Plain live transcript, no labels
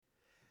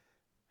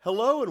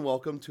Hello and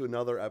welcome to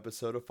another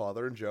episode of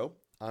Father and Joe.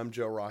 I'm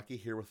Joe Rocky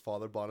here with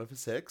Father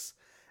Boniface Hicks,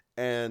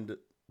 and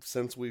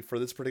since we for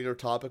this particular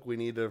topic we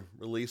need to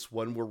release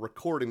when we're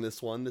recording this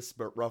one. This is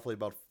roughly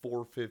about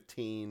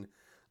 4:15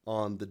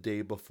 on the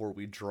day before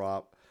we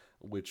drop,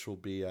 which will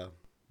be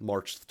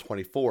March the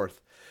 24th.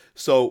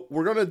 So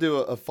we're gonna do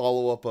a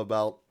follow up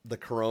about the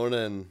Corona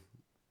and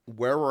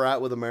where we're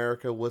at with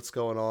America, what's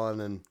going on,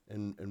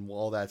 and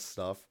all that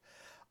stuff.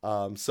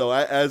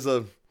 As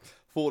a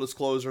full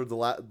disclosure, the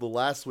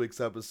last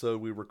week's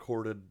episode we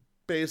recorded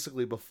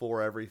basically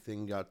before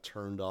everything got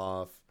turned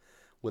off,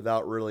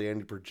 without really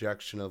any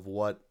projection of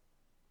what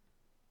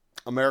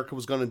America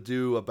was going to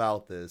do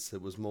about this.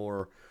 It was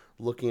more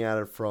looking at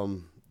it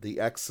from the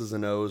X's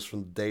and O's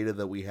from the data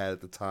that we had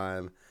at the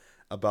time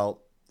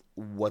about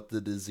what the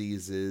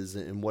disease is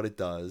and what it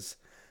does.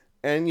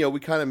 And we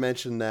kind of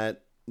mentioned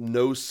that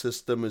no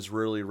system is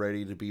really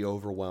ready to be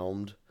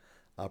overwhelmed,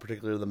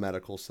 particularly the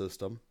medical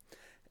system.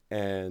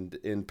 And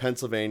in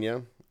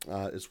Pennsylvania,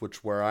 is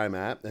which where I'm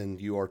at,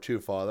 and you are too,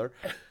 Father.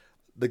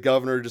 The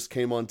governor just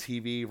came on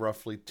TV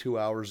roughly 2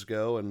 hours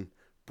ago and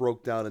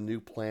broke down a new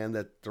plan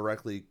that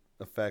directly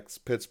affects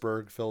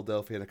Pittsburgh,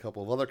 Philadelphia, and a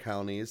couple of other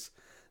counties.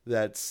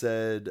 That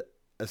said,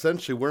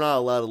 essentially, we're not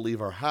allowed to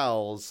leave our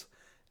houses,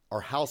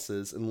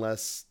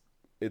 unless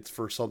it's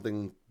for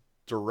something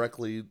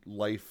directly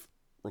life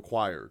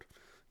required.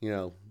 You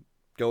know,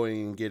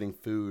 going and getting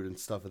food and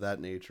stuff of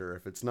that nature.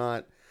 If it's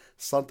not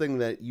something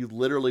that you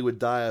literally would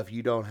die if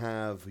you don't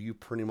have, you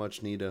pretty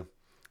much need to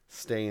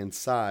stay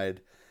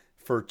inside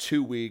for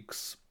 2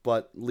 weeks,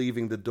 but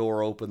leaving the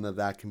door open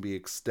that can be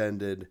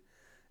extended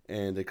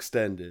and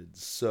extended.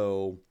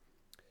 So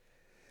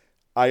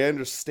I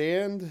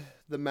understand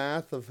the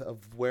math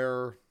of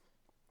where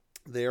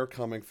they are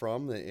coming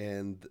from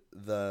and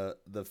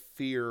the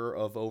fear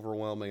of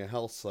overwhelming a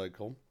health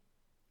cycle.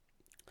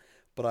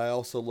 But I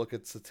also look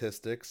at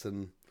statistics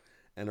and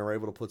are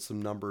able to put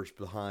some numbers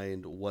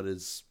behind what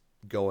is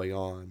going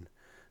on.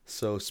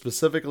 So,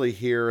 specifically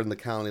here in the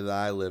county that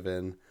I live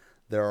in,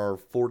 there are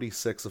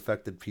 46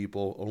 affected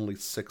people, only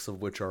 6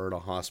 of which are in a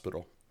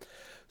hospital.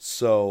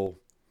 So,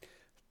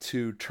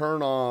 to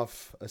turn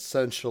off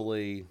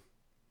essentially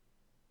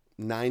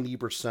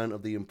 90%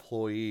 of the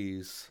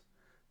employees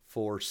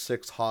for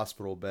 6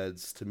 hospital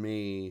beds, to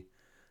me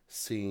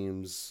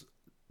seems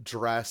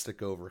drastic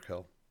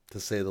overkill,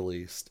 to say the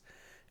least.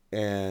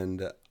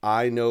 And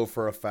I know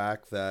for a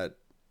fact that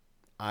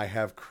I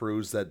have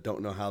crews that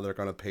don't know how they're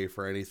going to pay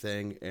for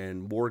anything,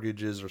 and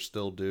mortgages are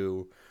still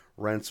due,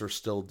 rents are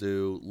still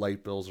due,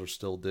 light bills are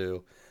still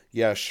due.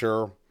 Yeah,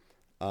 sure,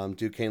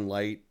 Duquesne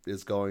Light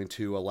is going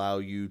to allow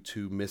you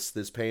to miss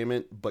this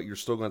payment, but you're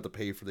still going to have to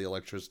pay for the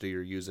electricity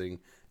you're using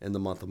in the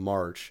month of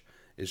March.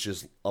 It's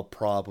just a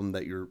problem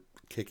that you're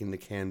kicking the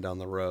can down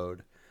the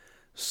road.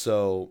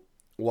 So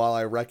while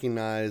I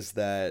recognize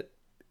that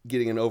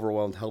getting an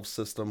overwhelmed health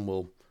system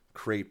will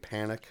create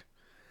panic,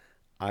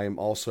 I am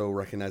also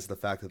recognizing the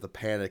fact that the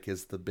panic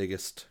is the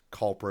biggest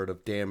culprit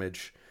of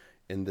damage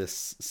in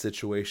this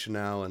situation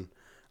now, and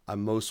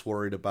I'm most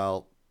worried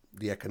about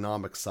the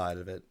economic side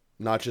of it,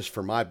 not just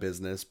for my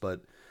business,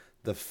 but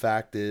the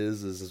fact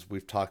is as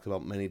we've talked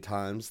about many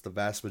times, the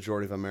vast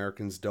majority of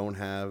Americans don't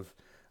have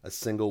a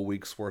single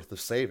week's worth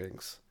of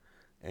savings.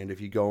 And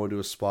if you go into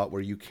a spot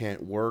where you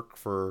can't work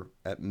for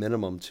at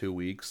minimum 2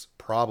 weeks,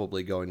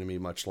 probably going to be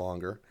much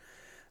longer,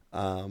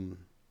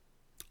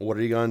 what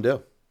are you going to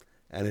do?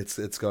 And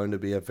it's going to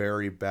be a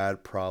very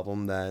bad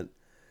problem that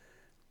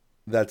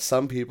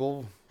some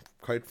people,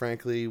 quite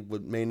frankly,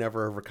 may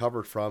never have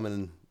recovered from.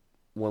 And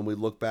when we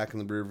look back in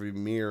the rearview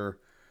mirror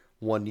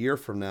 1 year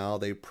from now,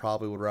 they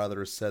probably would rather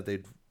have said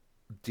they'd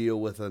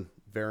deal with a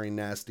very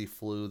nasty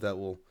flu that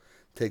will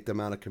take them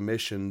out of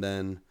commission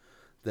than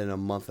a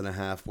month and a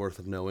half worth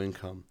of no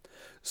income.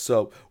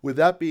 So, with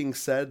that being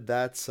said,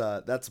 that's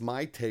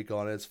my take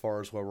on it as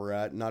far as where we're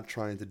at. Not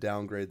trying to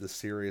downgrade the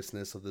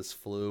seriousness of this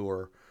flu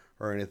or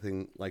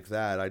anything like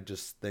that. I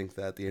just think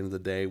that at the end of the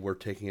day, we're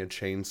taking a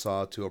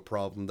chainsaw to a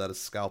problem that a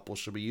scalpel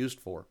should be used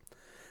for.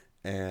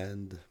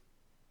 And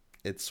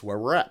it's where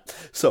we're at.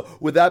 So,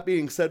 with that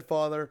being said,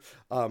 Father,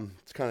 to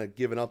kind of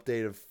give an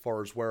update as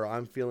far as where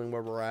I'm feeling,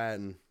 where we're at,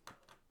 and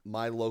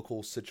my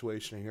local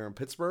situation here in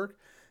Pittsburgh.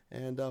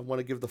 And I want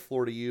to give the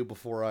floor to you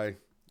before I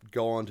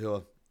go on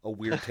to a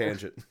weird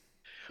tangent.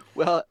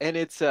 Well, and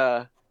it's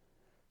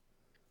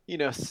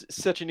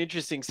such an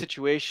interesting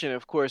situation.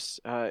 Of course,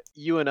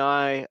 you and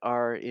I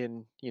are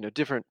in,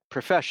 different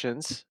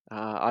professions.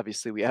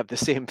 Obviously, we have the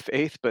same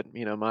faith, but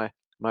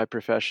my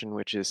profession,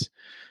 which is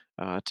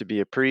to be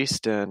a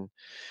priest and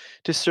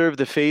to serve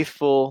the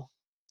faithful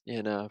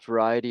in a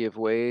variety of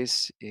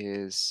ways,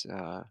 is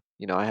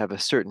I have a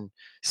certain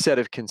set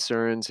of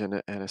concerns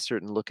and a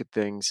certain look at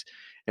things.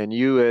 And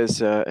you,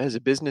 as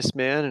a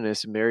businessman and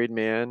as a married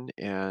man,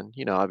 and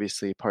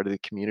obviously part of the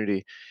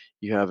community,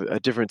 you have a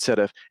different set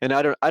of. And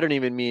I don't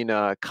even mean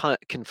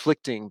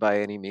conflicting by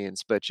any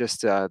means, but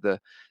just the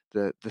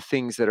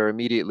things that are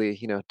immediately,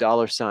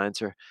 dollar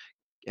signs are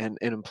and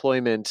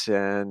employment,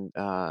 and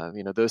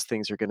those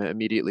things are going to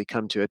immediately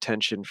come to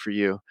attention for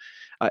you,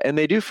 and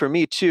they do for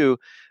me too,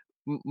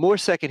 more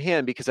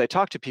secondhand because I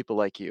talk to people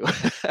like you.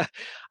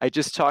 I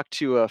just talked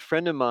to a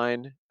friend of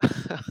mine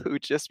who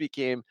just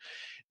became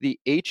the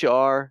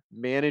HR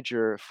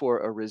manager for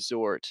a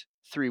resort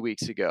 3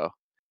 weeks ago.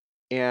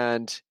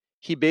 And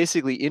he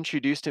basically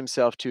introduced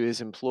himself to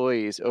his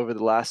employees over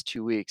the last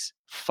 2 weeks,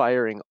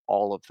 firing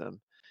all of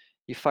them.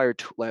 He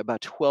fired like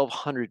about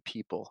 1,200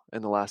 people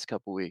in the last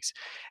couple weeks.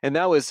 And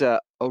that was a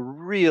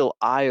real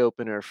eye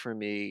opener for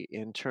me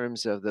in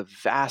terms of the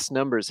vast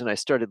numbers. And I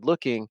started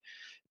looking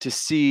to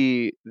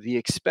see the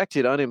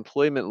expected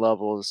unemployment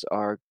levels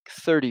are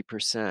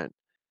 30%,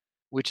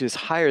 which is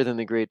higher than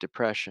the Great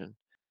Depression.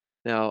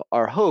 Now,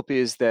 our hope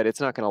is that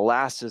it's not going to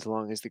last as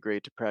long as the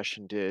Great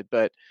Depression did,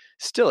 but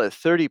still at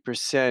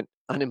 30%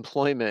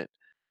 unemployment,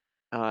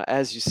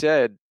 as you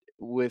said,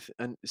 with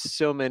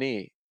so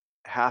many,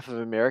 half of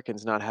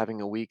Americans not having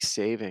a week's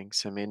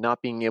savings. I mean,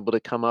 not being able to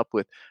come up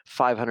with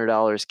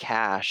 $500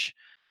 cash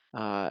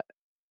uh,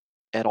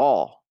 at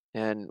all.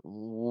 And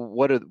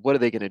what are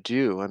they going to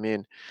do? I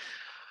mean,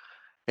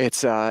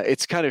 it's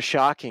kind of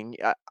shocking.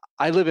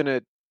 I live in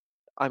a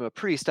I'm a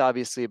priest,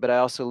 obviously, but I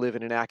also live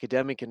in an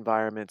academic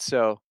environment.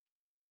 So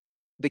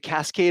the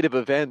cascade of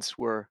events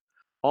were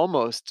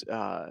almost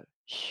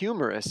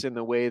humorous in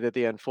the way that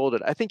they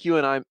unfolded. I think you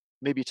and I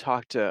maybe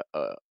talked a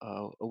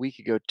week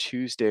ago,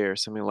 Tuesday or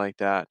something like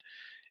that,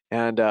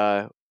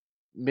 and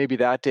maybe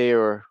that day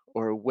or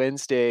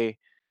Wednesday,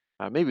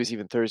 maybe it was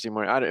even Thursday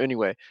morning. I don't,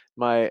 anyway,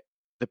 my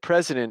the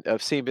president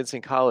of St.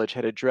 Vincent College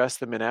had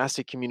addressed the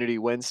monastic community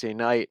Wednesday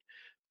night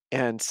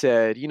and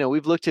said,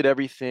 we've looked at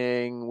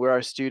everything, where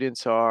our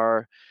students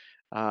are.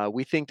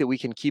 We think that we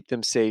can keep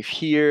them safe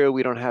here.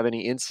 We don't have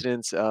any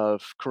incidents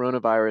of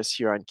coronavirus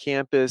here on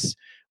campus.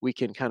 We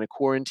can kind of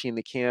quarantine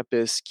the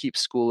campus, keep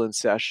school in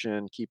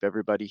session, keep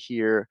everybody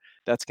here.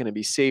 That's going to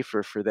be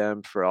safer for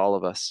them, for all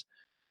of us.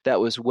 That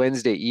was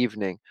Wednesday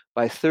evening.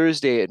 By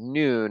Thursday at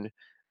noon,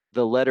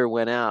 the letter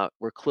went out.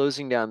 We're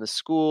closing down the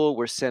school.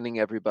 We're sending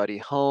everybody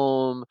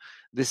home.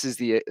 This is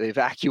the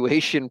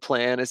evacuation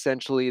plan,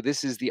 essentially.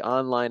 This is the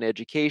online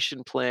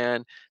education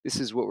plan. This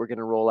is what we're going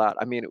to roll out.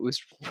 I mean, it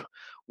was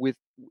with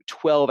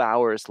 12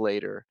 hours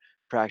later,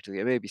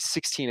 practically, maybe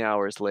 16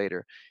 hours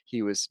later,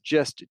 he was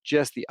just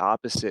the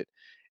opposite.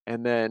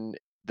 And then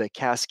the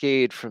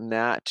cascade from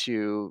that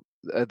to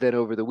then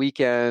over the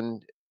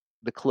weekend,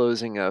 the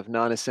closing of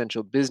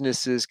non-essential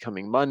businesses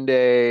coming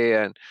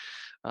Monday,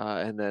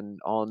 and then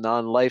all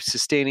non-life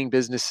sustaining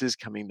businesses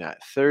coming that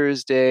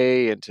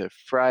Thursday into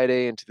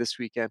Friday into this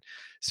weekend.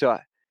 So,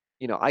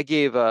 I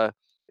gave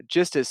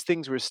just as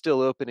things were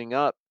still opening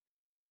up,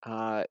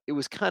 it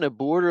was kind of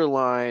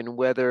borderline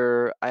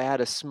whether I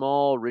had a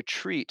small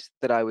retreat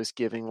that I was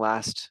giving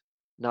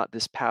not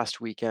this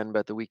past weekend,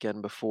 but the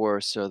weekend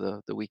before.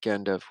 So the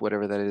weekend of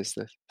whatever that is,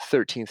 the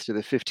 13th to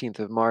the 15th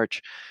of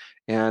March.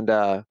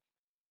 And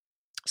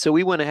so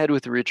we went ahead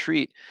with the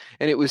retreat,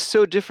 and it was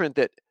so different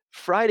that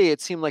Friday it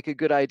seemed like a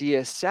good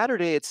idea.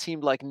 Saturday it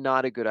seemed like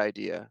not a good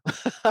idea.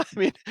 I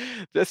mean,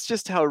 that's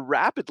just how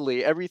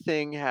rapidly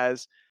everything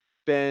has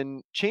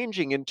been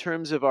changing in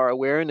terms of our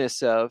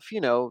awareness of,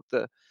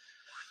 the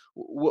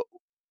w-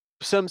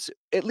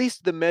 at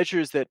least the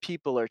measures that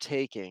people are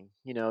taking.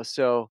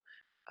 So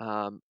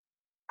um,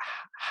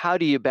 how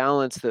do you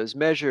balance those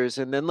measures?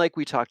 And then, like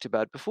we talked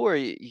about before,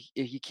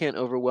 you can't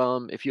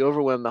overwhelm. If you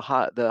overwhelm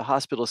the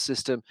hospital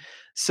system,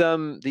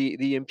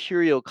 the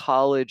imperial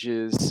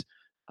colleges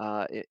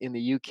in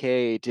the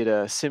UK did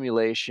a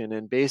simulation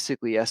and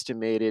basically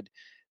estimated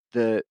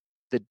the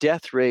the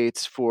death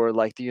rates for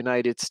like the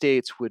United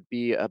States would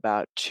be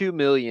about 2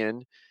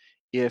 million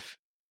if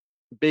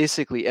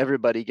basically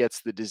everybody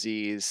gets the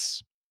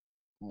disease,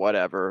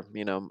 whatever,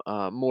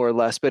 more or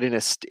less, but in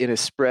a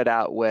spread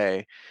out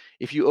way.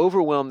 If you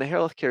overwhelm the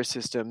healthcare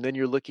system, then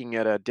you're looking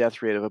at a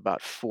death rate of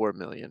about 4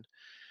 million.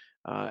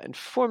 And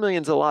 4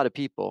 million is a lot of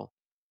people.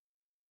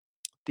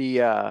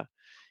 The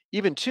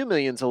Even 2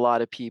 million is a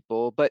lot of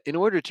people, but in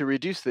order to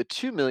reduce the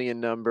 2 million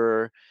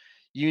number,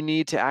 you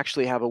need to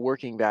actually have a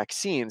working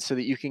vaccine so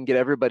that you can get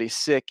everybody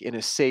sick in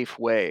a safe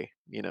way,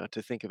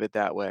 to think of it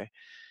that way.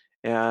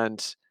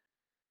 And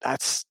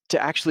that's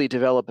to actually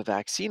develop a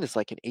vaccine is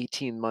like an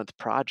 18-month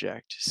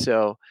project.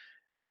 So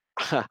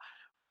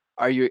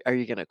are you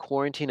going to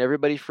quarantine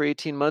everybody for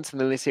 18 months? And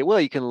then they say, well,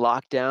 you can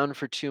lock down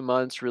for 2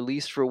 months,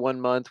 release for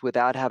 1 month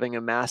without having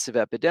a massive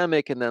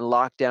epidemic, and then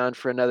lock down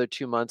for another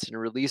 2 months and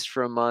release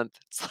for a month.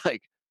 It's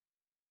like,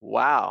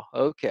 wow,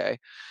 okay.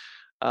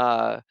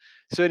 Uh,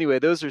 so anyway,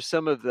 those are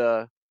some of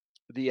the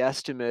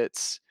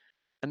estimates.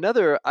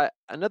 Another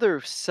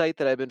site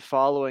that I've been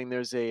following,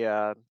 there's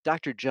a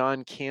Dr.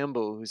 John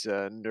Campbell, who's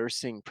a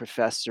nursing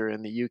professor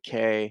in the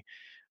UK,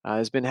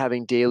 has been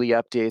having daily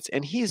updates,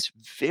 and he's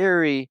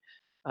very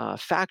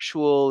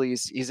factual.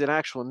 He's an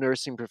actual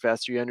nursing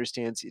professor. He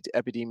understands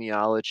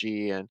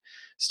epidemiology and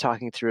is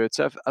talking through it.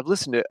 So I've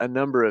listened to a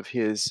number of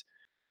his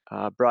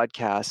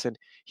broadcasts, and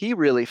he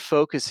really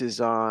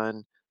focuses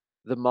on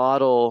the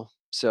model.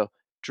 So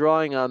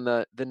drawing on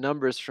the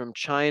numbers from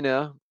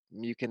China,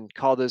 you can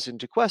call those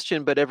into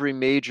question, but every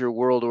major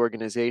world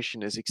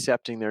organization is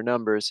accepting their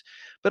numbers.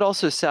 But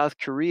also South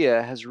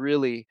Korea has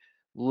really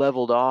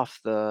leveled off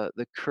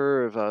the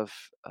curve of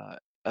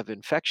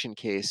infection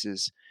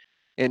cases.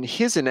 And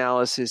his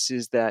analysis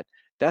is that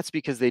that's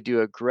because they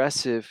do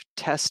aggressive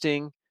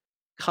testing,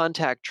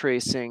 contact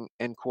tracing,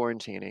 and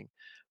quarantining.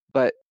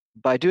 But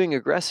by doing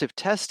aggressive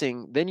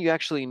testing, then you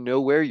actually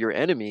know where your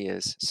enemy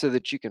is so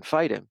that you can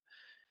fight him.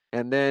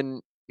 And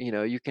then,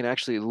 you can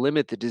actually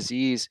limit the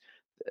disease.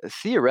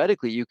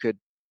 Theoretically, you could,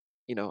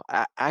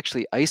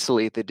 actually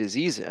isolate the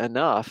disease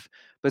enough,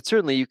 but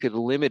certainly you could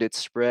limit its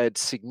spread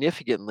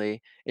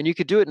significantly, and you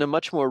could do it in a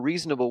much more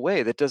reasonable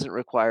way that doesn't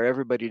require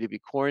everybody to be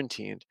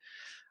quarantined.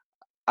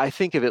 I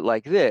think of it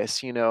like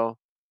this,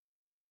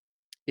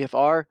 if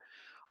our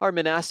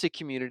monastic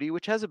community,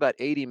 which has about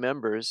 80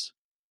 members,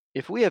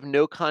 if we have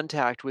no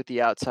contact with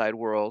the outside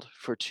world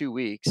for 2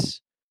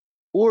 weeks,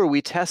 or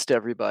we test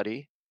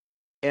everybody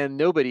and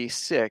nobody's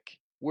sick,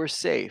 we're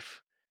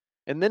safe.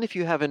 And then if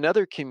you have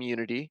another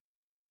community,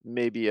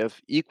 maybe of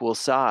equal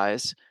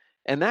size,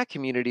 and that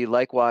community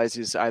likewise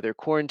is either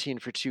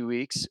quarantined for 2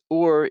 weeks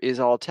or is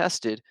all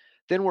tested,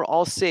 then we're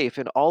all safe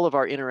and all of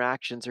our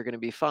interactions are going to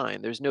be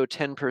fine. There's no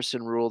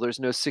 10-person rule, there's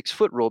no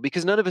 6-foot rule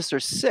because none of us are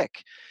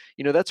sick.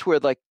 That's where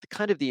like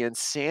kind of the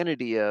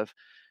insanity of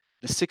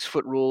the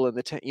 6-foot rule and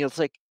the 10, it's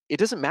like it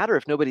doesn't matter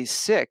if nobody's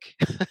sick.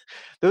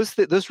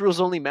 Those rules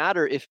only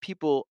matter if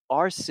people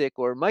are sick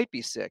or might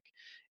be sick,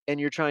 and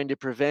you're trying to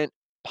prevent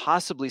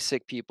possibly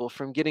sick people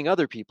from getting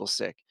other people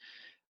sick.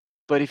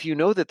 But if you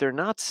know that they're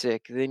not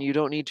sick, then you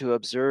don't need to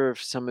observe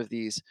some of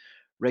these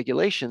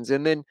regulations.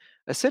 And then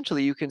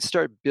essentially you can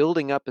start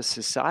building up a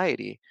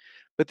society.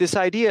 But this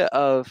idea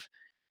of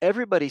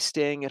everybody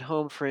staying at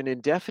home for an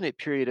indefinite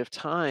period of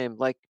time,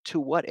 like to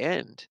what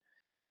end?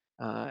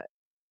 Uh,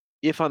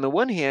 if on the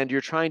one hand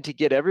you're trying to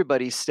get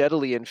everybody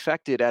steadily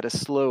infected at a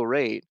slow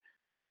rate,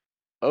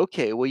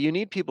 okay, well, you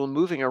need people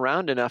moving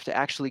around enough to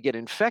actually get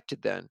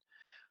infected then.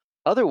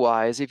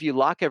 Otherwise, if you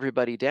lock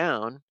everybody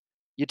down,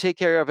 you take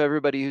care of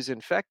everybody who's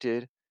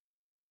infected,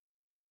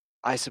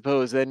 I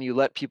suppose then you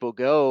let people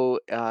go,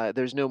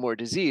 there's no more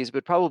disease,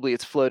 but probably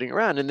it's floating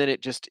around and then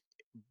it just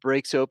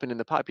breaks open in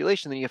the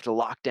population. Then you have to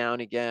lock down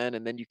again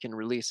and then you can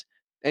release.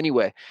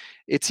 Anyway,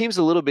 it seems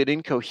a little bit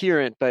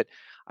incoherent, but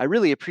I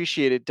really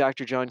appreciated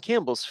Dr. John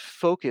Campbell's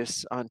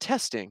focus on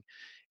testing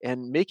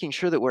and making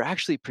sure that we're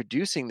actually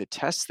producing the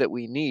tests that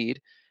we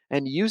need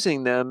and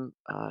using them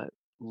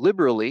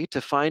liberally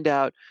to find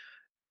out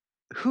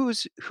who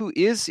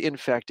is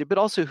infected, but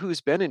also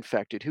who's been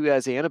infected, who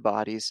has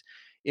antibodies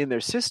in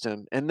their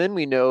system. And then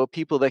we know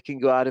people that can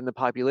go out in the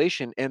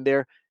population and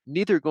they're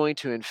neither going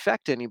to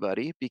infect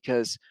anybody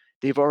because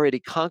they've already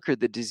conquered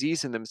the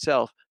disease in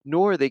themselves,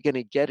 nor are they going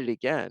to get it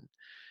again.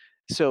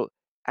 So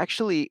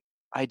actually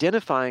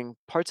identifying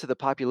parts of the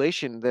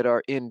population that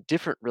are in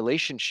different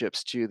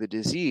relationships to the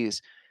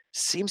disease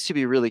seems to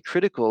be really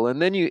critical.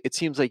 And then it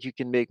seems like you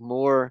can make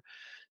more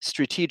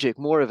strategic,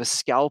 more of a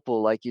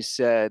scalpel, like you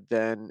said,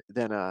 than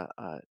a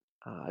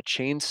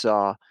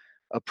chainsaw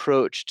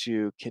approach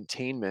to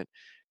containment.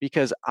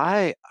 Because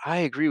I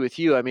agree with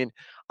you. I mean,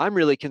 I'm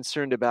really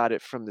concerned about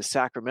it from the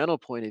sacramental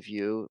point of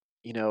view.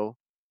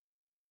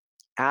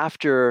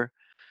 After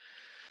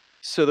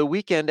so the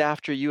weekend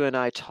after you and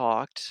I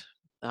talked,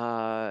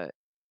 uh,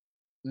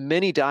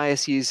 many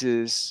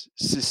dioceses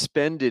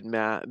suspended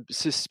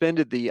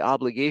the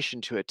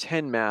obligation to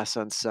attend Mass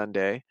on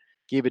Sunday,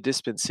 gave a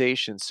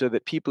dispensation so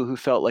that people who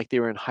felt like they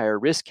were in higher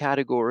risk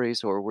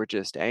categories or were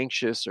just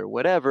anxious or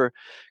whatever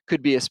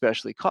could be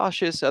especially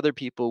cautious. Other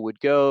people would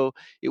go.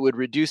 It would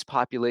reduce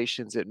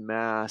populations at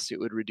Mass. It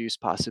would reduce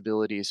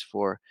possibilities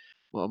for,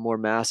 well, a more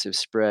massive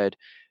spread.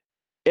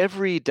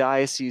 Every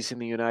diocese in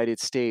the United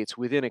States,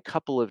 within a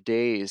couple of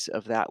days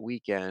of that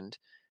weekend,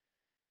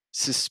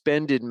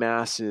 suspended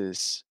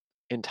masses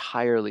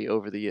entirely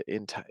over the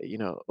entire,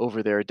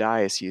 over their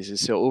dioceses,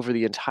 so over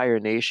the entire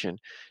nation.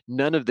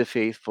 None of the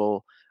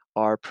faithful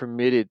are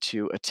permitted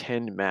to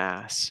attend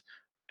mass.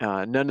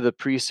 None of the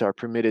priests are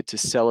permitted to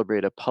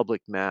celebrate a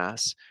public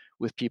mass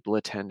with people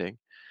attending.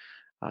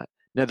 uh,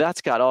 Now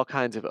that's got all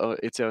kinds of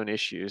its own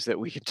issues that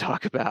we can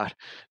talk about,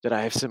 that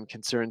I have some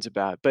concerns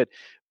about, but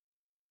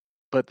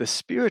the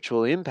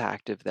spiritual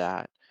impact of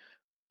that,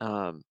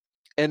 um,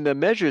 and the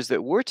measures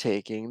that we're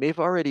taking, they've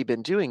already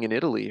been doing in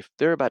Italy.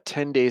 They're about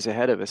 10 days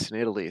ahead of us in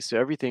Italy. So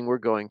everything we're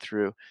going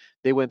through,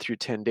 they went through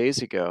 10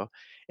 days ago.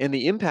 And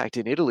the impact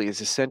in Italy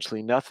is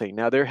essentially nothing.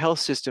 Now, their health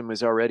system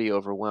is already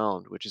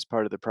overwhelmed, which is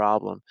part of the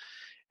problem.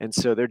 And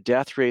so their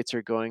death rates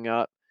are going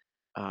up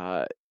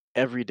uh,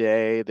 every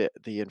day.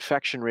 The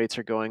infection rates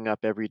are going up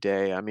every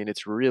day. I mean,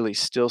 it's really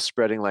still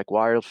spreading like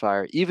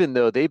wildfire, even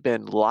though they've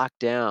been locked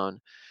down.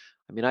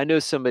 I mean, I know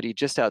somebody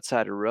just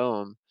outside of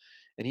Rome,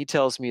 and he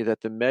tells me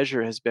that the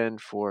measure has been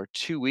for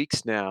 2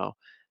 weeks now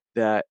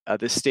that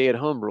the stay at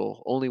home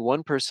rule, only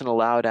one person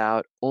allowed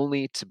out,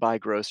 only to buy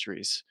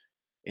groceries,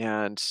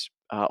 and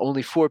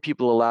only 4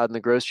 people allowed in the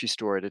grocery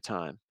store at a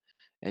time.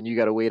 and you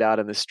got to wait out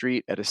in the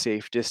street at a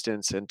safe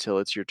distance until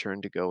it's your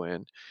turn to go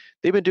in.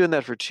 They've been doing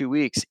that for 2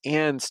 weeks,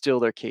 and still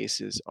their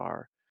cases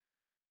are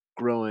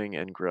growing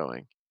and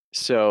growing.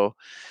 So,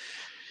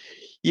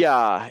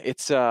 yeah,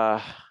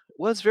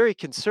 well, it's very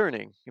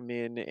concerning. I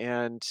mean,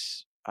 and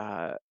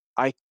uh,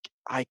 I,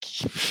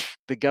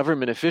 the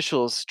government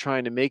officials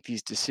trying to make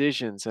these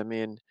decisions. I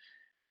mean,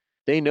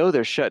 they know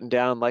they're shutting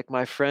down, like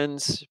my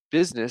friend's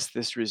business,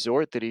 this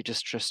resort that he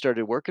just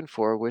started working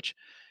for, which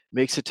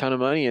makes a ton of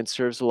money and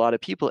serves a lot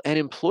of people and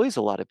employs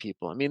a lot of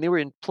people. I mean, they were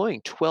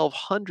employing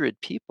 1,200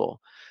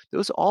 people.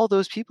 All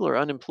those people are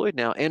unemployed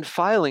now and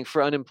filing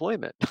for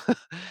unemployment.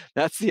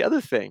 That's the other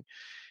thing,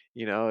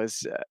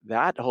 is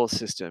that whole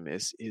system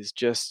is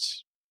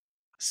just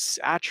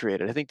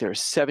saturated. I think there are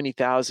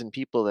 70,000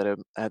 people that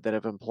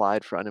have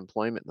applied for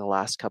unemployment in the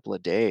last couple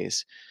of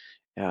days.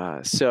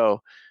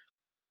 So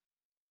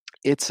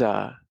it's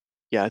yeah,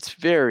 it's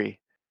very,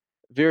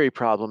 very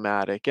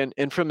problematic.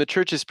 And from the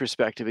church's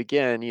perspective,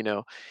 again,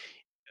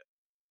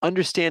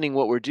 understanding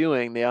what we're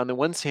doing, they on the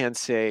one hand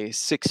say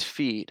 6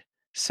 feet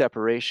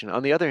separation.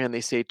 On the other hand, they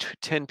say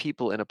 10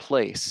 people in a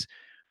place.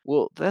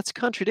 Well, that's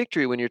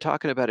contradictory when you're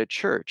talking about a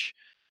church.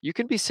 You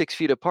can be 6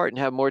 feet apart and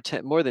have more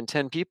than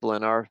 10 people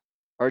in our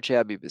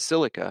Archabbey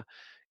Basilica,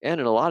 and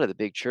in a lot of the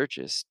big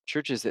churches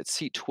that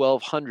seat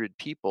 1,200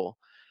 people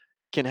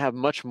can have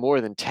much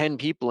more than 10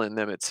 people in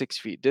them at 6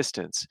 feet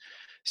distance.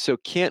 So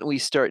can't we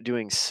start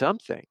doing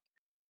something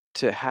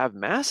to have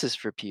masses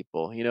for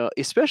people,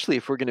 especially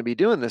if we're going to be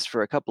doing this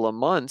for a couple of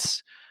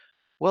months?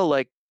 Well,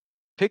 like,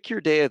 pick your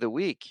day of the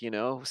week,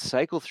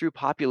 cycle through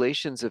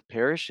populations of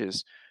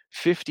parishes,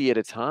 50 at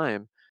a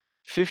time,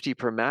 50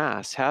 per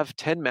mass, have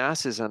 10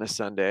 masses on a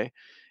Sunday,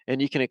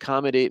 and you can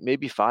accommodate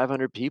maybe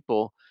 500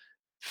 people,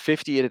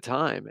 50 at a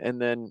time.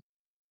 And then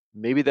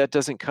maybe that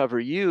doesn't cover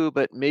you,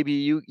 but maybe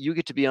you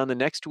get to be on the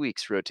next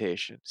week's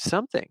rotation.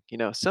 Something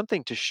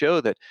to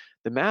show that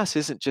the mass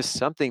isn't just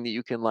something that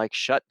you can like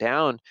shut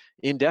down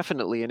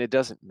indefinitely and it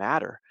doesn't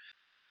matter.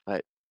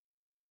 But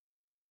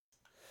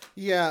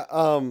Yeah,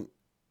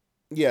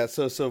 yeah.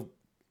 So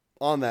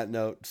on that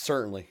note,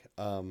 certainly,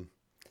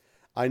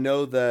 I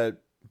know that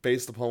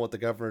based upon what the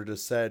governor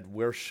just said,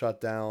 we're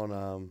shut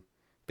down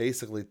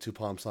basically to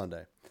Palm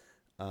Sunday.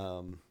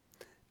 Um,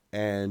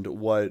 and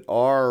what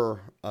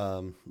our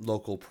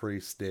local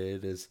priest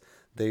did is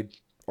they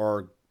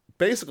are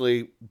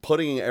basically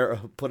putting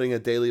a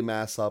daily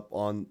mass up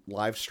on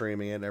live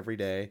streaming it every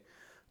day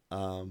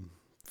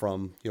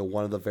from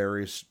one of the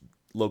various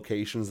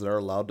locations that are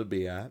allowed to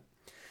be at,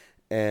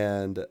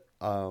 and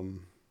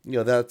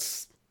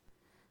that's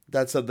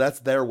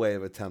their way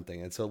of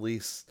attempting it. So at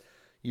least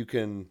you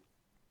can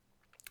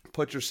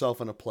put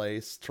yourself in a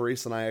place.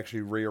 Teresa and I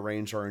actually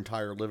rearranged our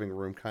entire living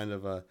room, kind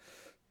of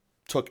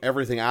took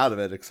everything out of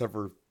it except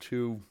for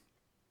two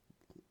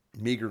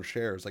meager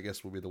chairs, I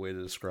guess would be the way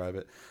to describe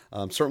it.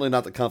 Certainly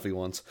not the comfy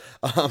ones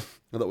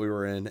that we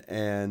were in,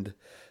 and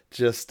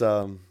just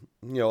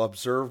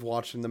observed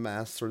watching the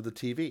mass through the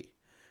TV.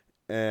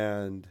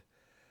 And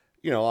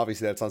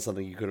obviously that's not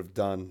something you could have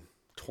done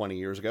 20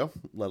 years ago,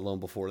 let alone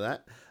before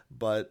that.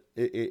 But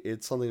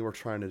it's something we're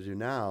trying to do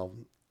now.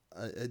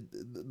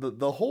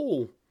 The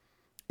whole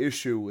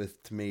issue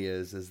to me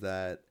is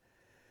that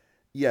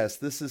yes,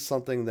 this is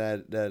something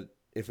that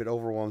if it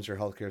overwhelms your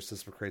healthcare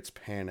system, creates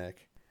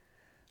panic.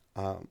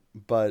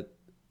 But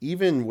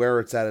even where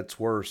it's at its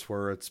worst,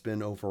 where it's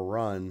been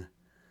overrun,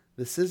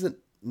 this isn't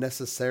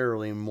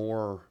necessarily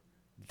more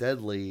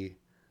deadly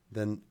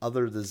than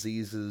other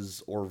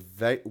diseases or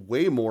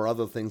way more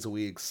other things that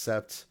we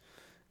accept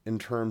in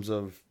terms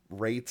of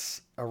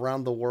rates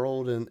around the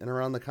world and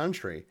around the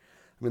country.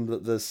 I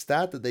mean, the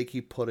stat that they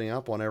keep putting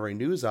up on every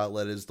news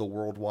outlet is the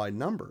worldwide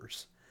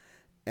numbers.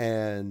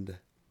 And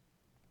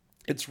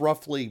it's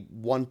roughly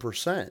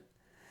 1%.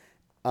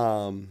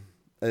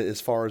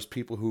 As far as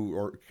people who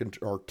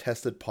are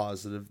tested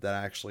positive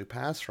that actually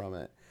pass from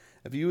it.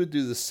 If you would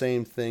do the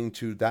same thing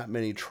to that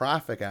many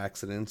traffic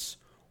accidents,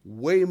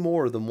 way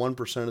more than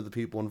 1% of the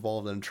people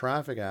involved in a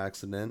traffic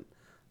accident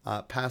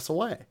pass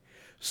away.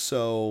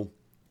 So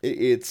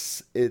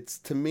it's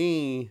to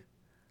me,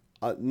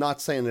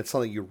 not saying it's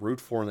something you root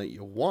for and that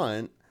you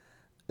want,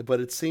 but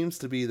it seems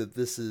to be that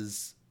this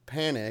is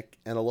panic,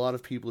 and a lot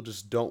of people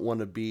just don't want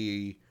to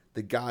be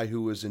the guy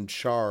who is in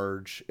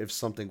charge if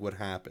something would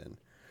happen.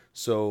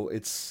 So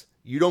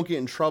you don't get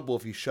in trouble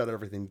if you shut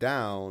everything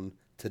down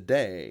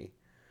today,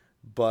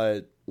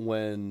 but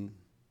when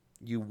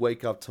you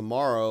wake up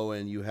tomorrow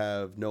and you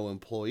have no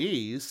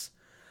employees,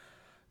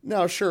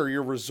 now sure,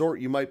 your resort,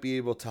 you might be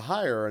able to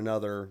hire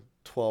another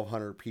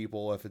 1,200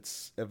 people if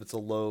it's a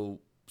low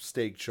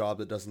stake job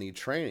that doesn't need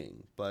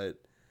training,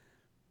 but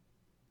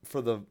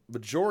for the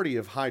majority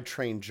of high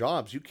trained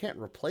jobs, you can't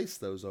replace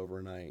those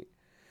overnight.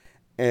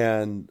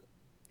 And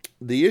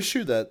the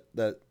issue that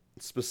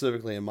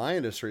specifically in my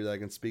industry that I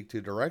can speak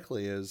to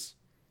directly is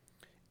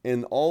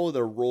in all of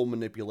their rule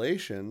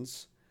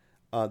manipulations,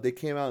 they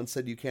came out and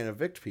said you can't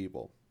evict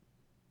people.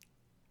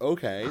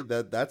 Okay,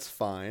 that's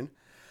fine.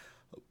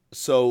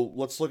 So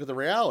let's look at the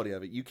reality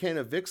of it. You can't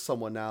evict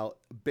someone now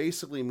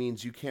basically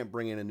means you can't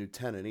bring in a new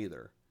tenant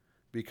either.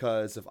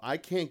 Because if I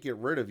can't get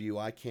rid of you,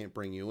 I can't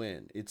bring you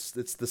in. It's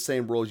the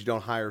same rule as you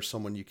don't hire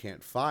someone you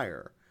can't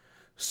fire.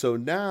 So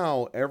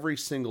now every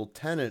single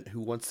tenant who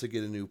wants to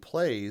get a new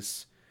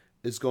place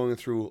is going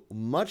through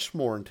much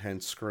more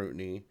intense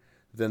scrutiny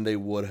than they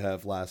would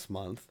have last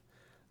month.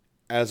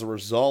 As a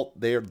result,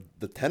 the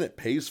tenant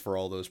pays for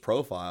all those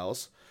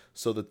profiles.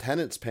 So the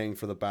tenant's paying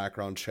for the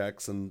background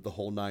checks and the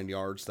whole 9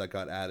 yards that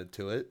got added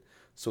to it.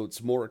 So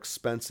it's more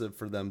expensive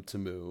for them to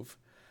move.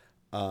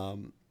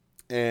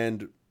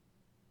 And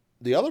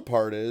the other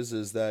part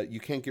is that you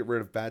can't get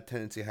rid of bad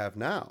tenants you have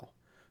now.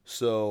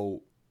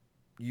 So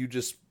you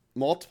just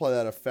multiply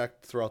that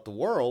effect throughout the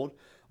world,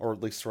 or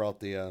at least throughout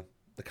the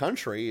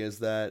country, is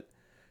that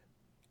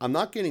I'm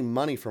not getting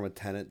money from a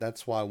tenant.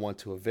 That's why I want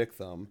to evict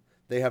them.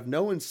 They have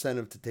no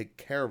incentive to take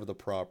care of the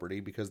property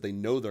because they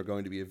know they're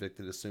going to be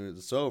evicted as soon as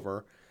it's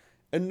over.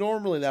 And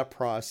normally that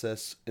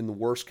process, in the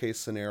worst case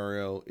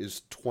scenario,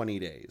 is 20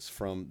 days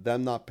from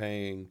them not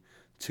paying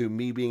to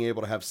me being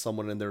able to have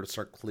someone in there to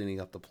start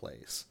cleaning up the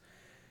place.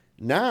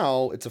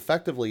 Now it's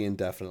effectively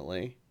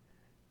indefinitely,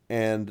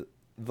 and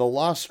the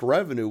lost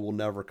revenue will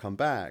never come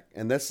back.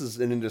 And this is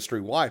an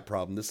industry-wide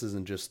problem. This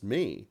isn't just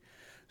me.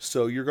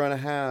 So you're going to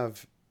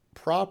have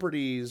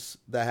properties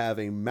that have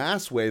a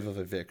mass wave of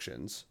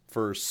evictions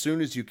for as soon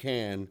as you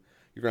can.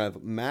 You're going to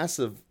have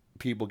massive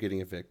people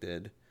getting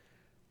evicted.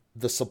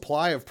 The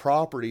supply of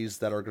properties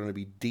that are going to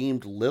be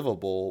deemed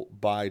livable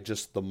by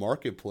just the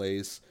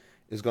marketplace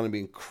is going to be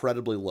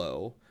incredibly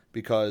low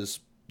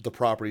because the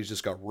properties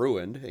just got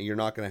ruined and you're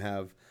not going to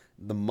have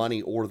the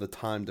money or the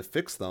time to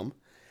fix them.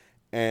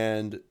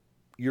 And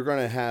you're going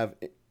to have,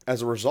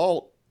 as a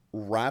result,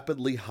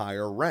 rapidly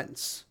higher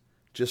rents.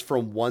 Just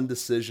from one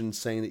decision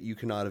saying that you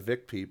cannot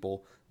evict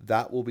people,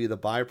 that will be the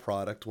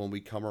byproduct when we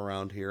come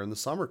around here in the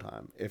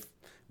summertime, if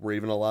we're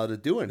even allowed to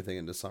do anything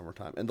in the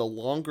summertime. And the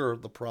longer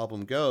the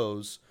problem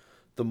goes,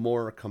 the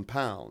more it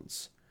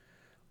compounds.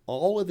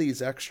 All of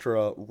these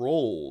extra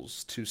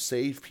roles to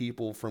save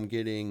people from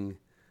getting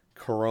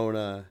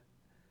corona,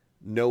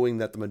 knowing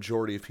that the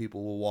majority of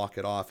people will walk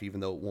it off even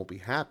though it won't be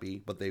happy,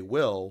 but they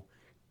will,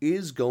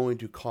 is going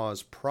to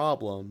cause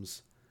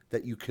problems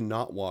that you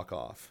cannot walk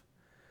off.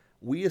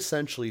 We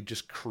essentially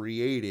just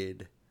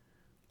created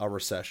a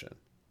recession.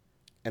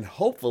 And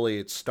hopefully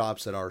it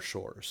stops at our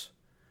shores.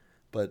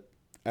 But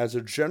as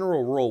a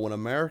general rule, when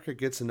America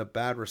gets into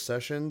bad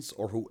recessions,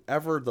 or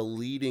whoever the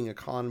leading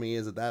economy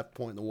is at that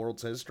point in the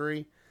world's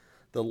history,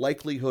 the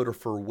likelihood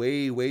for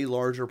way, way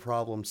larger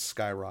problems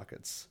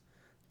skyrockets.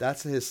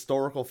 That's a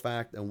historical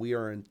fact, and we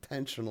are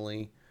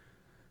intentionally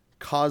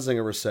causing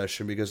a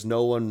recession because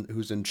no one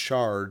who's in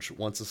charge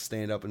wants to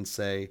stand up and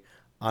say,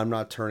 I'm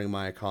not turning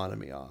my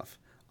economy off.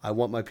 I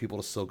want my people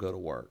to still go to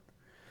work.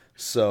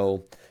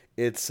 So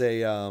it's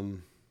a,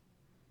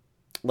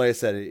 like I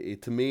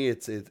said, to me,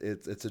 it's a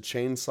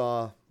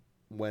chainsaw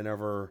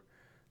whenever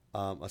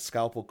a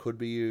scalpel could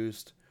be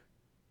used.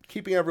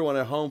 Keeping everyone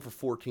at home for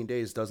 14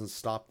 days doesn't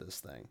stop this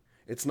thing.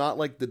 It's not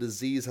like the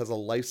disease has a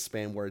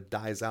lifespan where it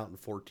dies out in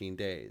 14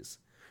 days.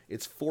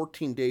 It's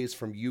 14 days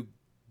from you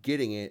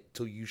getting it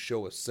till you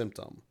show a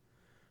symptom.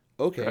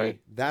 Okay, right.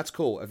 That's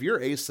cool. If you're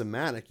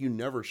asymptomatic, you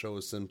never show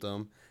a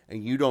symptom,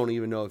 and you don't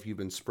even know if you've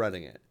been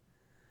spreading it.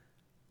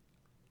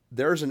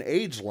 There's an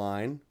age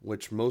line,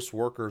 which most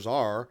workers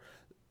are,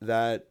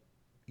 that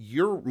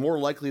you're more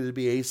likely to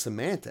be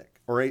asymptomatic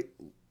or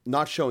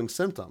not showing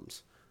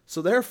symptoms.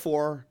 So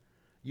therefore,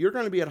 you're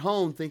going to be at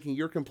home thinking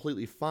you're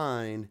completely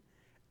fine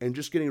and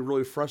just getting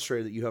really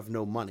frustrated that you have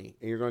no money,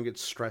 and you're going to get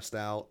stressed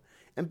out.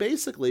 And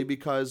basically,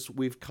 because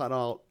we've cut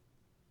out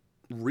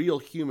real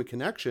human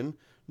connection,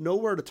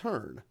 nowhere to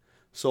turn.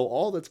 So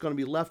all that's going to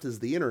be left is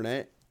the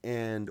internet,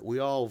 and we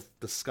all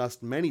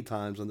discussed many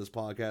times on this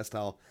podcast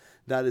how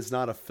that is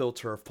not a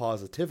filter of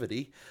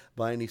positivity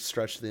by any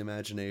stretch of the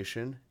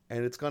imagination,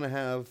 and it's going to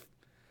have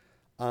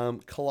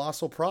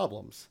colossal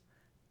problems.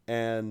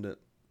 And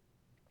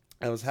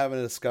I was having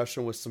a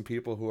discussion with some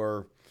people who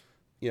are,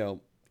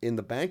 in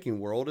the banking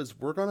world, is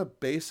we're going to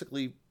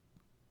basically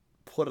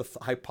put a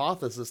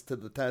hypothesis to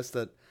the test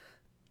that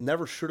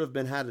never should have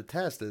been had to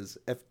test, is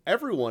if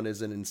everyone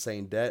is in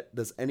insane debt,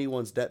 does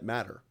anyone's debt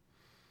matter?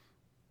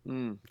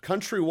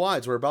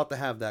 Countrywide, we're about to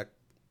have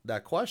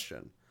that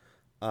question,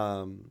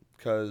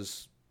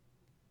 because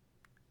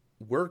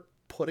we're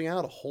putting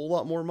out a whole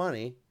lot more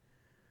money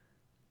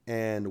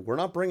and we're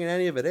not bringing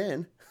any of it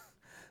in.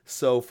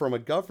 So from a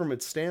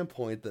government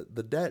standpoint,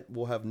 the debt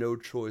will have no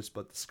choice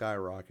but to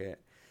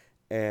skyrocket.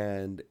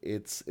 And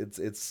it's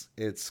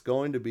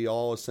going to be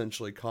all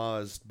essentially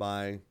caused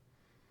by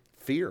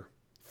fear.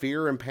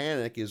 Fear and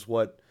panic is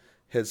what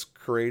has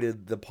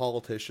created the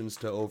politicians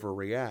to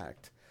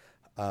overreact.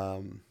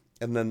 And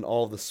then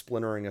all the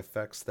splintering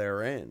effects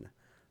therein.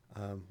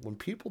 When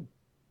people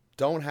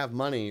don't have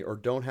money or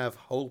don't have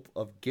hope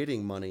of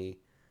getting money,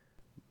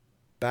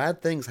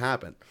 bad things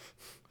happen.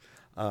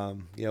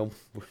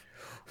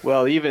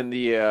 Well, even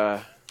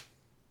the,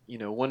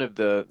 one of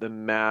the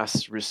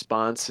mass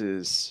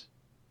responses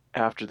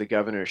after the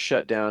governor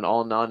shut down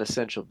all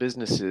non-essential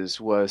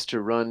businesses was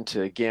to run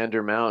to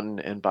Gander Mountain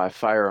and buy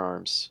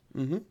firearms.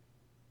 Mm-hmm.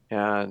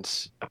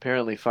 And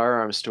apparently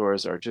firearm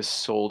stores are just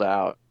sold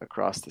out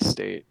across the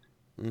state.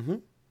 Mm-hmm.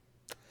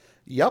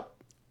 Yep.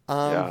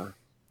 Um, Yeah.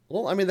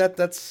 well, I mean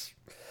that's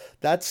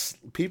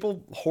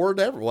people hoard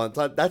everyone.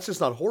 That's just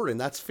not hoarding.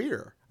 That's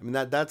fear. I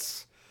mean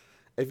that's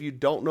if you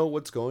don't know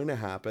what's going to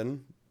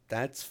happen,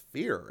 that's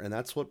fear, and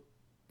that's what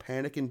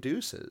panic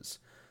induces.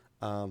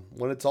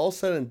 When it's all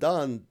said and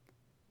done,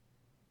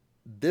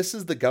 this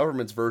is the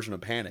government's version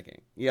of panicking.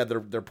 Yeah,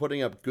 they're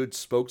putting up good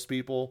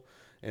spokespeople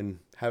and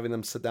having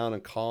them sit down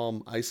in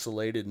calm,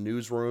 isolated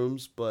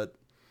newsrooms, but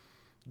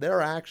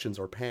their actions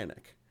are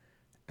panic.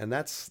 And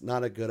that's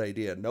not a good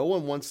idea. No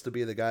one wants to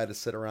be the guy to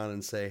sit around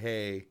and say,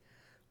 hey,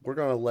 we're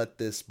going to let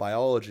this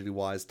biology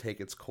wise take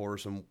its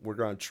course and we're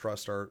going to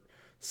trust our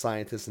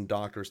scientists and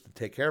doctors to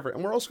take care of it.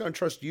 And we're also going to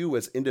trust you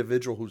as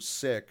individual who's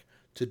sick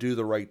to do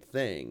the right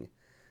thing.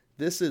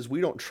 This is,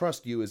 we don't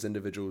trust you as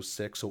individual who's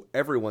sick, so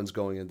everyone's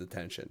going in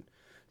detention.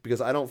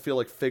 Because I don't feel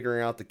like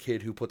figuring out the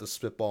kid who put the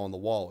spitball on the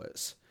wall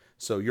is.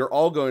 So you're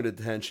all going to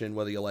detention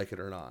whether you like it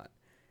or not.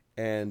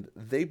 And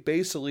they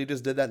basically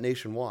just did that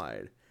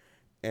nationwide.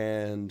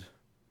 And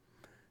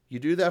you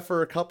do that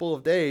for a couple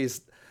of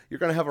days, you're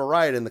going to have a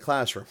riot in the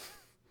classroom.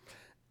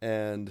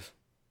 And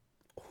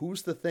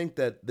who's to think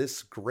that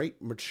this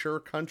great mature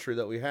country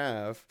that we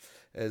have,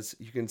 as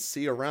you can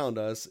see around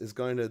us, is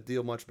going to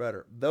deal much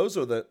better? Those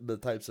are the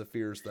types of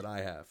fears that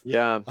I have.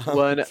 Yeah.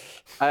 Well, and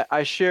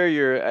I share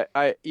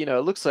it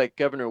looks like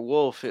Governor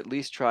Wolf at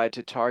least tried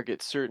to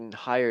target certain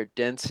higher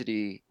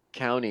density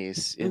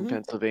counties in Mm-hmm.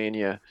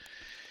 Pennsylvania,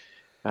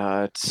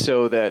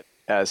 so that,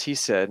 as he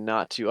said,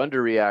 not to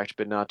underreact,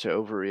 but not to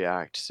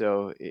overreact.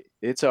 So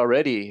it's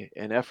already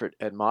an effort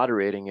at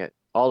moderating it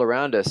all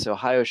around us. So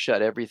Ohio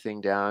shut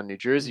everything down. New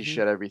Jersey Mm-hmm.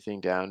 shut everything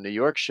down. New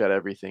York shut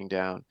everything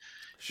down.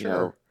 You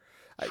Sure.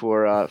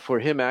 know, for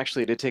him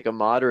actually to take a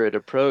moderate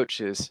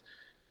approach is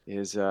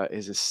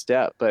a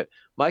step. But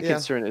my Yeah.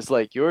 concern is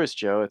like yours,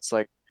 Joe. It's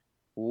like,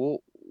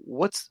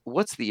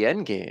 what's the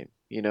end game?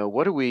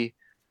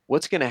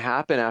 What's going to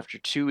happen after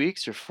 2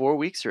 weeks or 4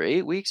 weeks or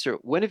 8 weeks? Or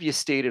when have you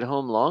stayed at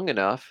home long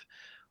enough?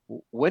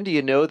 When do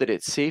you know that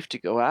it's safe to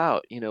go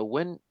out?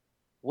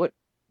 What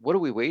what are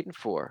we waiting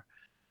for?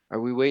 Are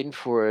we waiting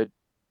for a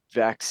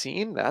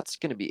vaccine? That's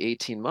going to be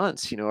 18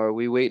 months. Are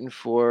we waiting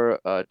for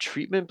a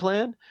treatment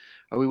plan?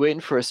 Are we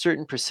waiting for a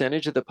certain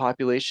percentage of the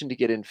population to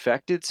get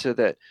infected so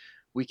that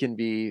we can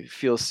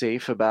feel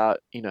safe about,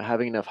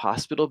 having enough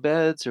hospital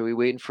beds? Are we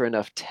waiting for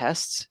enough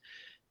tests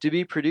to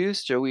be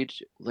produced? Are we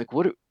like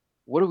what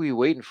are we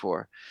waiting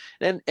for?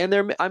 And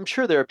I'm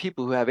sure there are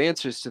people who have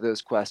answers to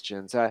those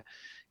questions. I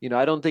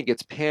don't think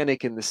it's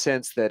panic in the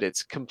sense that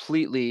it's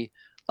completely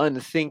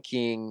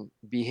unthinking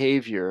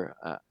behavior.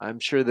 I'm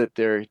sure that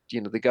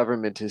the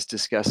government is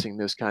discussing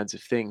those kinds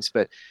of things,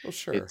 but Well,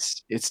 sure.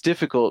 it's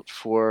difficult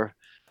for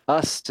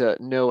us to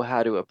know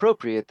how to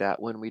appropriate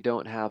that when we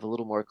don't have a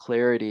little more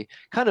clarity.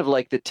 Kind of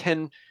like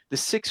the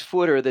 6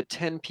 foot or the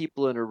 10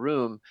 people in a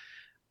room.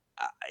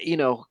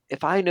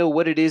 If I know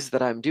what it is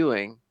that I'm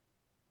doing,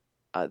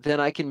 then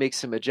I can make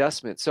some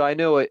adjustments. So I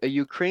know a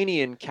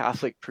Ukrainian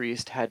Catholic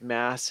priest had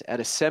mass at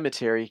a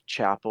cemetery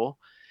chapel.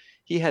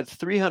 He had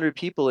 300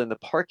 people in the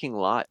parking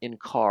lot in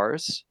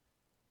cars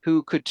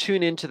who could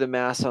tune into the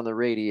mass on the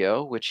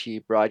radio, which he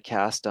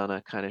broadcast on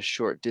a kind of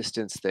short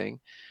distance thing.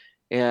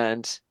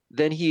 And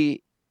then the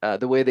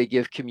way they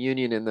give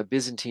communion in the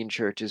Byzantine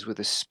church is with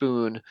a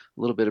spoon, a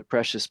little bit of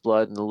precious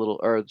blood, and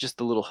or just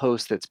the little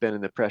host that's been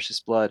in the precious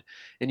blood,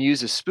 and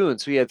use a spoon.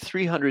 So he had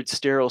 300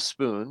 sterile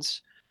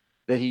spoons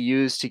that he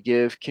used to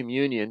give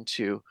communion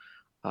to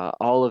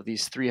all of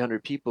these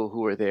 300 people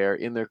who were there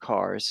in their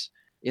cars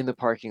in the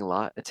parking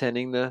lot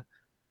attending the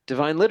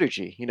divine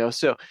liturgy.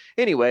 So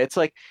anyway, it's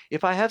like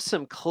if I have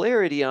some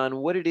clarity on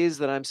what it is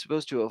that I'm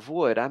supposed to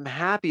avoid, I'm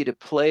happy to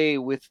play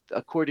with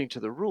according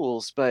to the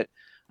rules, but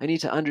I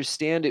need to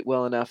understand it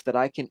well enough that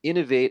I can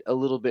innovate a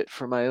little bit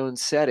for my own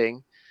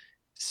setting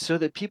so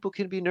that people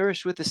can be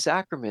nourished with the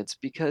sacraments,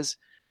 because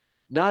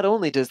not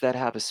only does that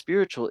have a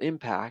spiritual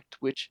impact,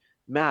 which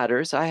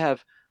matters. I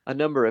have a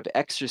number of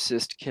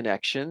exorcist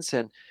connections,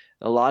 and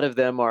a lot of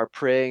them are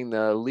praying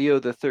the Leo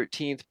the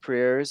 13th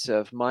prayers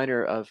of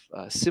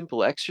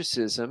simple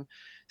exorcism,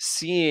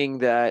 seeing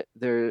that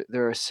there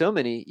are so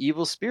many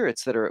evil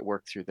spirits that are at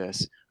work through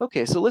this.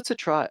 Okay, so let's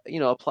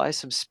apply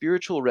some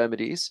spiritual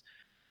remedies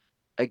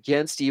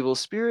against evil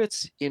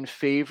spirits in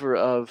favor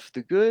of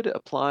the good,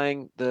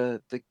 applying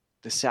the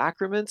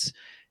sacraments,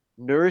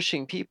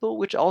 nourishing people,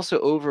 which also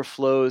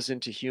overflows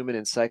into human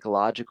and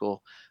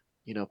psychological,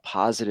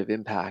 positive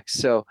impacts.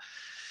 So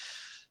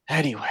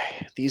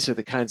anyway, these are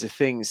the kinds of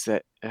things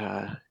that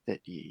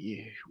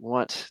you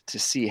want to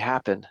see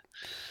happen.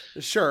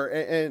 Sure.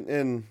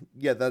 And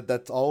yeah,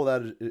 that's all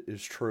that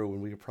is true.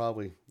 And we could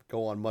probably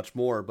go on much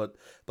more. But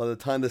by the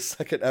time the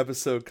second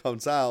episode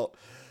comes out,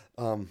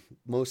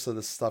 Most of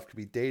this stuff could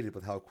be dated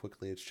with how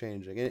quickly it's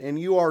changing. And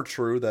you are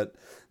true that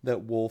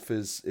Wolf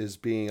is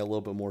being a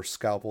little bit more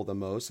scalpel than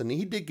most. And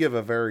he did give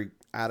a very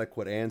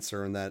adequate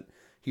answer in that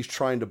he's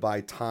trying to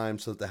buy time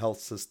so that the health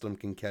system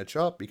can catch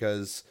up,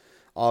 because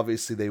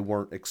obviously they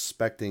weren't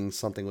expecting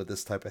something with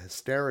this type of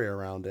hysteria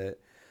around it.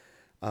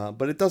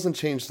 But it doesn't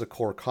change the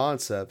core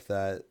concept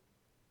that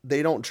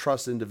they don't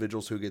trust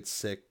individuals who get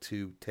sick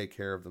to take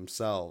care of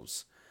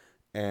themselves.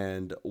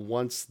 And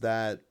once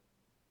that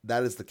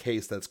is the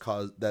case, that's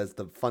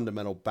the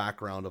fundamental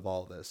background of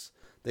all this.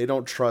 They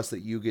don't trust that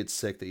you get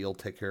sick, that you'll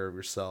take care of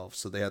yourself.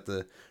 So they have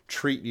to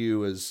treat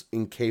you as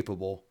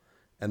incapable.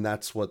 And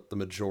that's what the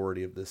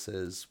majority of this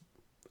is,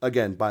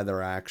 again, by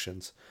their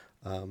actions.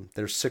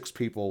 There's 6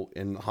 people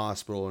in the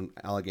hospital in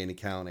Allegheny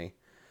County,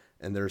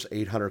 and there's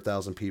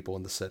 800,000 people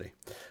in the city.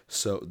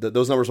 So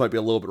those numbers might be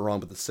a little bit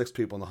wrong, but the 6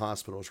 people in the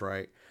hospital is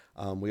right.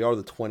 We are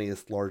the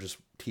 20th largest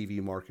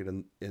TV market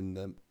in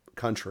the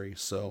country.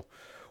 So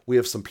we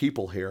have some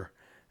people here,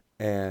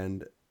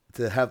 and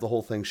to have the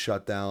whole thing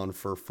shut down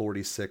for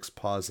 46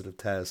 positive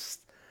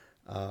tests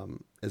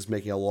is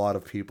making a lot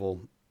of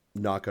people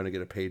not going to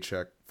get a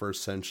paycheck for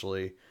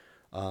essentially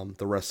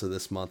the rest of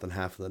this month and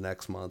half of the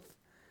next month.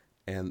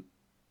 And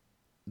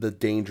the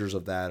dangers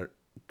of that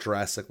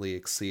drastically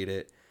exceed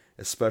it,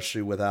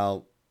 especially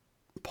without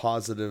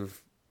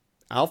positive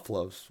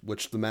outflows,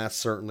 which the mask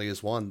certainly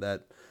is one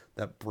that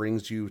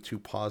brings you to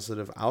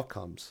positive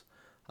outcomes.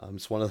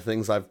 It's one of the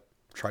things I've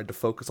tried to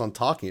focus on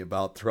talking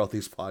about throughout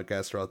these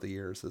podcasts throughout the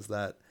years, is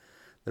that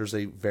there's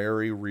a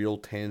very real,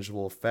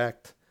 tangible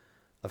effect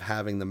of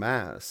having the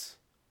mass.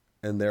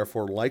 And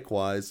therefore,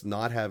 likewise,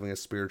 not having a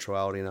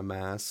spirituality in a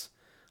mass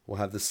will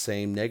have the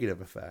same negative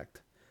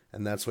effect.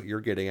 And that's what you're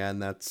getting at,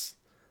 and that's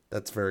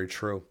very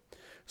true.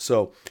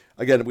 So,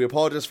 again, we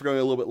apologize for going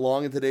a little bit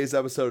long in today's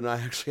episode and not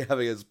actually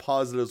having as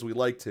positive as we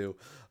like to,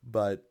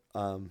 but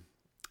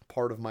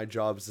part of my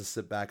job is to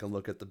sit back and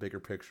look at the bigger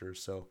picture.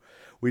 So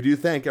we do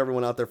thank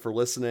everyone out there for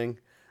listening,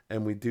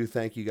 and we do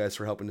thank you guys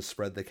for helping to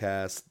spread the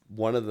cast.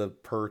 One of the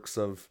perks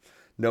of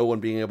no one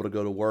being able to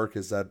go to work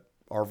is that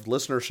our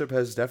listenership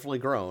has definitely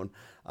grown.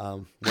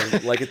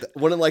 Wouldn't like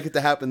it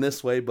to happen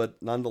this way,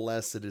 but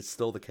nonetheless, it is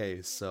still the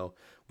case. So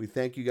we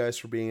thank you guys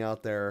for being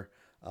out there.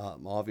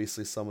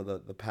 Obviously, some of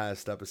the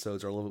past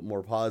episodes are a little bit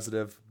more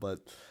positive, but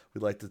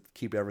we'd like to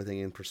keep everything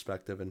in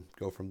perspective and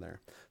go from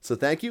there. So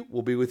thank you.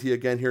 We'll be with you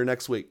again here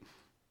next week.